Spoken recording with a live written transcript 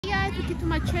guys, welcome to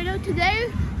my channel.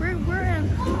 Today we're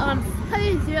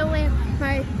playing Zeroland.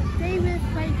 My favorite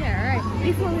right there. Alright,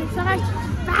 before we start,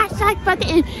 smash like button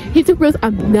and hit the rules.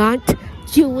 I'm not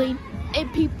doing a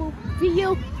people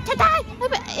video today.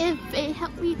 If it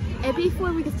helped me, and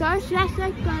before we can start, smash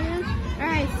like button.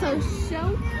 Alright, so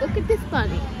look at this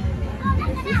bunny.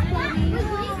 This is bunny. Look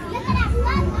at that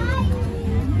bunny.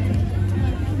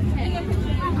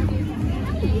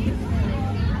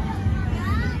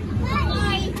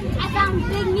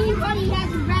 Big mean bunny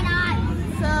has red eyes.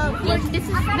 So this is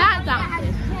not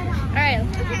adopted.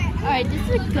 Alright, this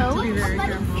is a goat.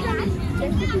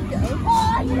 This is a goat.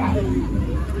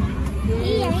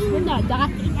 We're not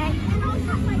adopting.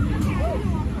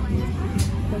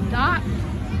 The dot.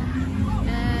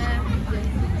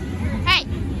 Hey.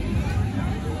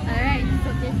 Alright, so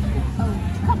this. Oh,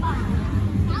 come on.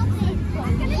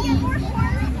 We're gonna get more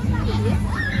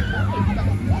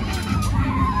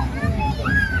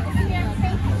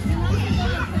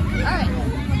Alright.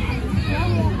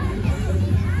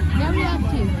 Now we have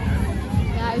two.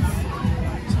 Guys.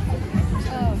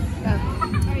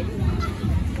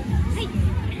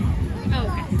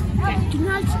 Okay. Do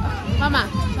not. Mama.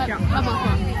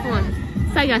 Hold on.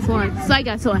 Side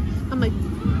guys, hold on. I'm like,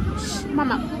 shh,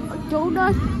 Mama, do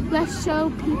not let's show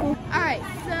people. Alright,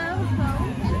 so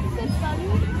this is funny.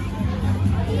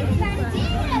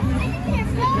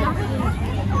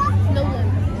 No one.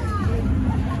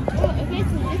 Okay,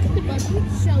 so this is the button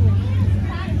showing.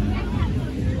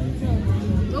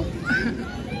 Nope.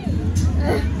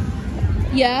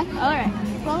 Yeah, alright.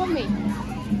 Follow me.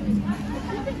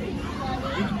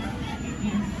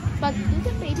 But this is a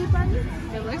baby bunny.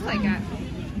 It looks like it.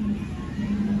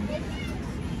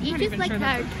 You just like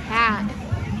our cat.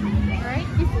 Alright,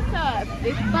 this is a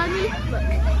big bunny. Look.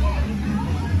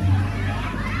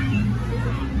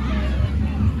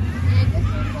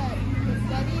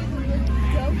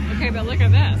 Okay, but look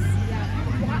at this.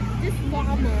 This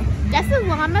llama. That's a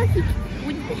llama.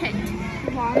 When you hit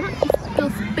the llama, it'll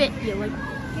spit you like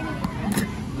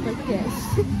this.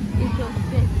 It'll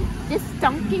spit. This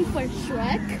donkey for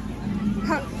Shrek.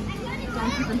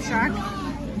 Donkey from Shrek?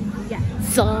 Yeah.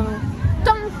 So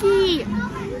donkey.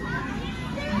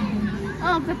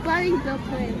 Oh, the bunny still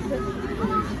playing.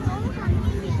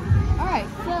 All right,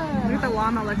 so Look at the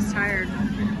llama, looks tired.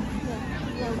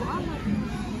 the llama.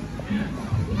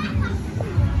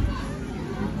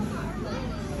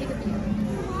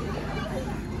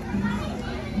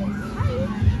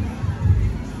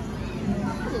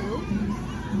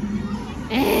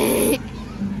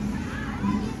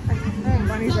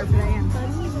 Bunnies are playing.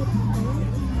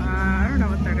 I don't know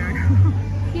what they're doing.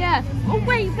 Yeah. Oh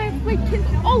wait, kids.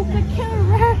 Oh, the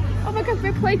killer. Oh my God,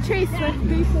 they're playing chase.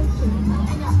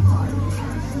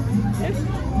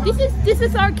 This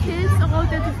is our kids. Oh,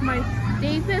 this is my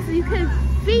Davis. You can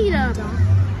feed them.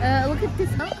 Look at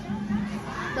this.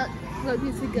 Look,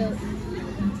 this is a goat.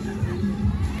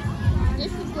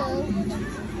 This is a goat.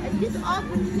 And this is all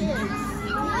the kids.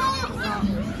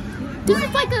 This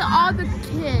is like all the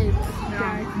kids.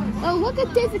 Yeah. Oh, look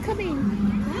at this. It's coming.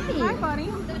 Hi, buddy.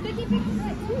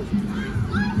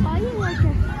 Why you like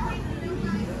it?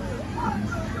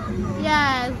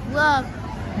 Yeah, look.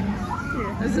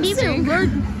 Does it Even stink? word,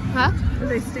 huh? Do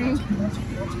they stink?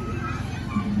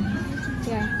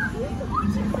 Yeah.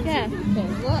 Yeah. Okay,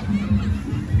 look.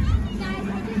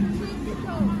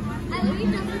 I literally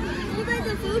just look at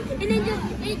the food and then just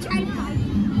try to bite.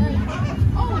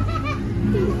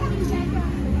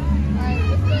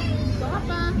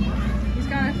 He's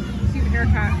got a cute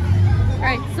haircut.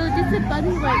 Alright, so this is a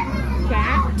bunny like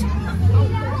that.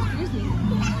 Excuse me.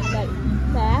 Like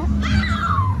that.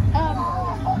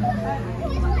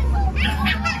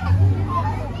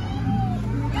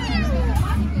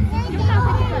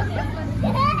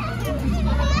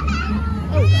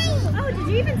 Oh, did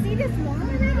you even see this llama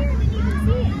right here? I didn't even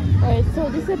see it. Alright, so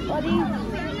this is a bunny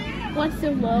wants to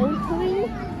low coming.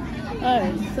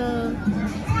 Alright, so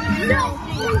No!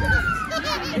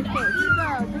 okay,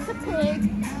 so this is a pig.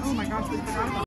 Oh my gosh, we forgot about